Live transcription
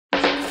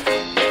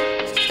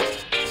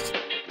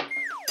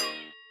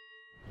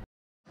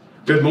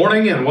Good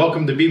morning and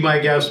welcome to Be My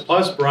Guest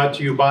Plus, brought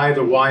to you by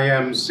the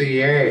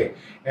YMCA.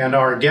 And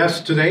our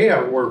guests today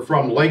were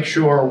from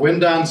Lakeshore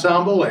Wind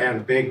Ensemble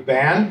and Big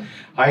Band,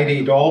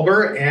 Heidi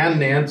Dolber and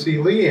Nancy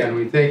Lee, and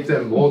we thank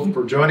them both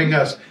for joining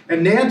us.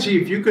 And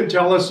Nancy, if you could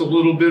tell us a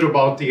little bit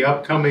about the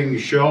upcoming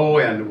show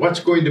and what's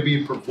going to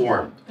be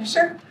performed.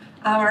 Sure.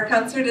 Our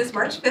concert is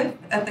March 5th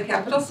at the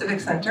Capitol Civic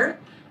Center.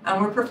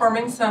 We're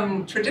performing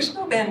some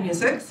traditional band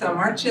music, some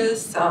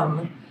marches,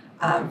 some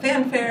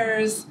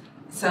fanfares,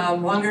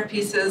 some longer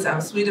pieces.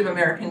 Suite of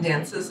American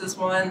Dances is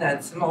one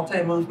that's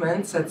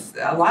multi-movements. It's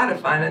a lot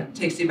of fun. It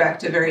takes you back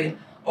to very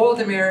old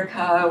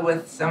America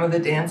with some of the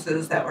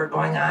dances that were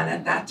going on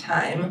at that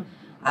time.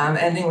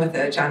 Ending with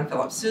the John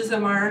Philip Sousa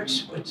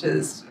March, which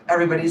is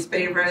everybody's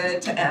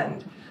favorite,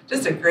 and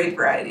just a great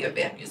variety of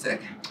band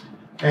music.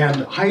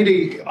 And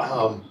Heidi,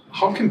 how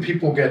can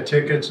people get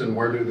tickets and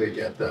where do they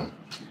get them?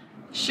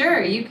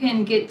 Sure, you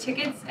can get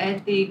tickets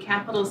at the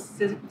Capitol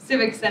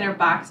Civic Center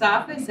box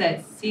office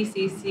at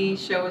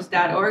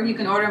cccshows.org. You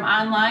can order them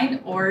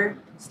online or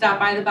stop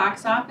by the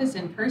box office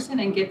in person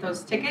and get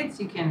those tickets.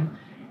 You can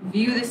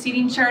view the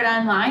seating chart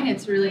online.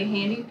 It's really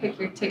handy. Pick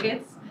your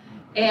tickets.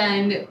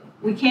 And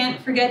we can't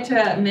forget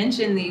to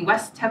mention the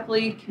West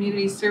Tepley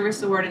Community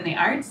Service Award in the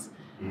Arts.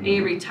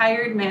 A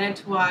retired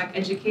Manitowoc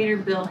educator,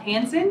 Bill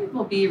Hansen,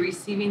 will be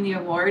receiving the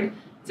award.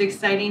 It's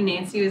exciting.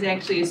 Nancy was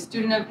actually a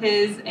student of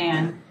his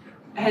and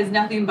has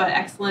nothing but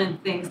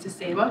excellent things to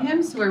say about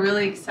him. So we're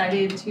really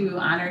excited to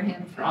honor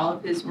him for all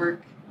of his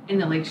work in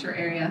the Lakeshore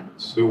area.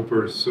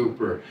 Super,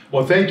 super.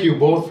 Well, thank you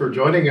both for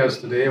joining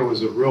us today. It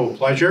was a real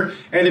pleasure.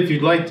 And if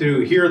you'd like to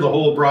hear the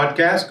whole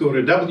broadcast, go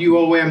to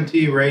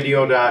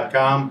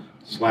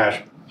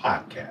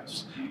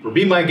womtradio.com/podcasts. For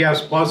Be My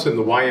Guest Plus and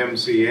the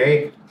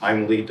YMCA,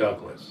 I'm Lee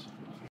Douglas.